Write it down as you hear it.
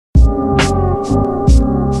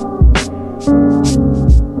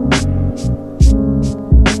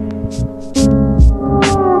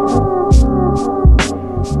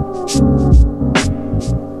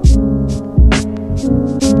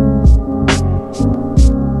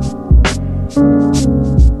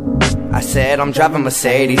said, I'm driving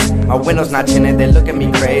Mercedes. My windows not tinted, they look at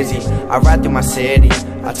me crazy. I ride through my city,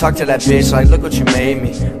 I talk to that bitch like, look what you made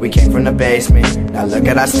me. We came from the basement, now look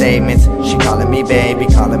at our statements. She calling me baby,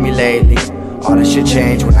 calling me lately. All this shit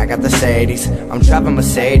changed when I got the Sadies. I'm driving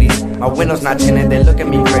Mercedes, my windows not tinted, they look at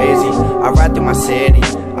me crazy. I ride through my city,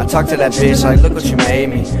 I talk to that bitch like, look what you made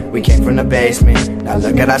me. We came from the basement, now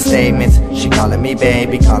look at our statements. She calling me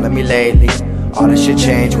baby, calling me lately. All this shit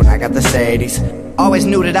changed when I got the Sadies. Always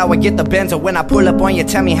knew that I would get the Benz, or when I pull up on you,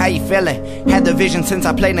 tell me how you feeling. Had the vision since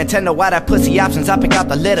I played Nintendo, why that pussy options, I pick out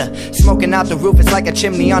the litter. Smoking out the roof, it's like a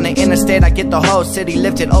chimney on the interstate, I get the whole city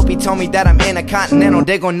lifted. Opie told me that I'm intercontinental,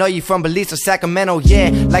 they gon' know you from Belize or Sacramento, yeah.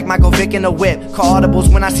 Like Michael Vick in the whip, call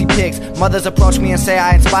audibles when I see pics. Mothers approach me and say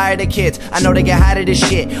I inspire the kids, I know they get high to this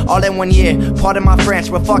shit, all in 1 year. Pardon my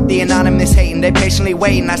French, but fuck the anonymous hating. They patiently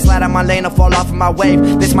waiting, I slide on my lane or fall off of my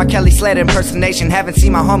wave. This my Kelly Slater impersonation, haven't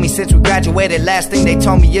seen my homie since we graduated. Last thing they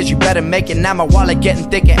told me is you better make it. Now my wallet getting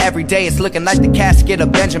thicker every day, it's looking like the casket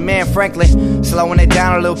of Benjamin Franklin. Slowing it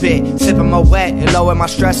down a little bit, sipping more wet, it lower my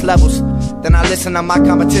stress levels. Then I listen to my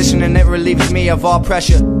competition and it relieves me of all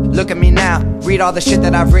pressure. Look at me now, read all the shit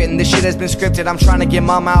that I've written. This shit has been scripted, I'm trying to get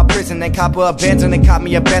mama out of prison. Then cop her a Benz and then cop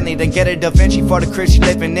me a Bentley. Then get a Da Vinci for the crib she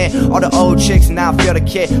living in. All the old chicks, now I feel the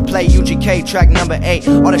kid. Play UGK, track number 8.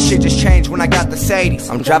 All the shit just changed when I got the Sadies.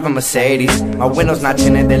 I'm driving Mercedes, my windows not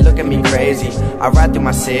tinted, they look at me crazy. I ride through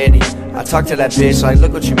my city, I talk to that bitch like,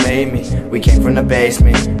 look what you made me. We came from the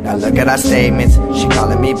basement, now look at our statements. She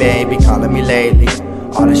calling me baby, calling me lately.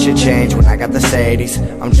 All this shit changed when I got the Sadies.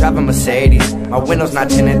 I'm driving Mercedes, my windows not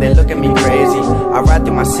tinted, they look at me crazy. I ride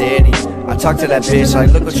through my city, I talk to that bitch like,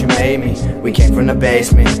 look what you made me. We came from the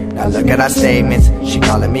basement, now look at our statements. She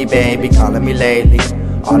calling me baby, calling me lately.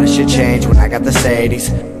 All this shit changed when I got the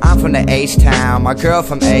Sadies. I'm from the H-Town, my girl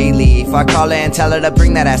from A-Leaf. I call her and tell her to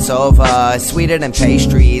bring that ass over. It's sweeter than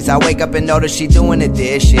pastries. I wake up and notice she doing the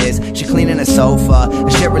dishes, she cleaning the sofa. The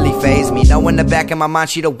shit really fazed me, know in the back of my mind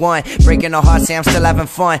she the one. Breaking her heart, say I'm still having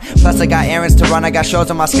fun. Plus I got errands to run, I got shows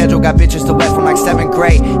on my schedule. Got bitches to wet from like 7th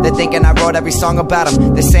grade. They're thinking I wrote every song about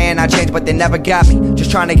them. They're saying I changed but they never got me.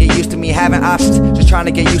 Just trying to get used to me having options, just trying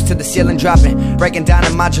to get used to the ceiling dropping. Breaking down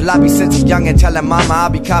in my jalopy since I'm young and telling mama I'll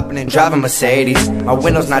be copping and driving Mercedes. My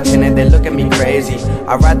windows not tinted, they look at me crazy.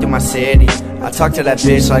 I ride through my city, I talk to that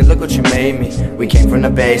bitch like, look what you made me. We came from the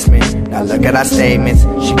basement, now look at our statements.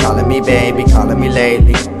 She calling me baby, calling me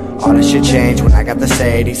lately. All this shit changed when I got the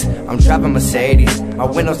Sadies. I'm driving Mercedes, my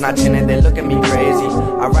windows not tinted, they look at me crazy.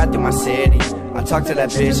 I ride through my city, I talk to that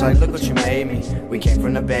bitch like, look what you made me. We came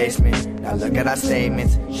from the basement, now look at our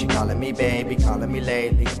statements. She calling me baby, calling me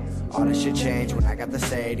lately. All this shit changed when I got the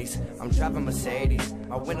Sadies. I'm driving Mercedes,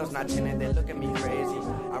 my windows not tinted, they look at me crazy.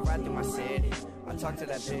 I ride through my city, I talk to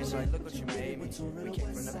that bitch like, look what you made me. We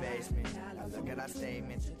came from the basement, now look at our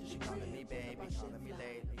statements. She calling me baby, calling me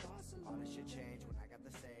lately. All this shit changed when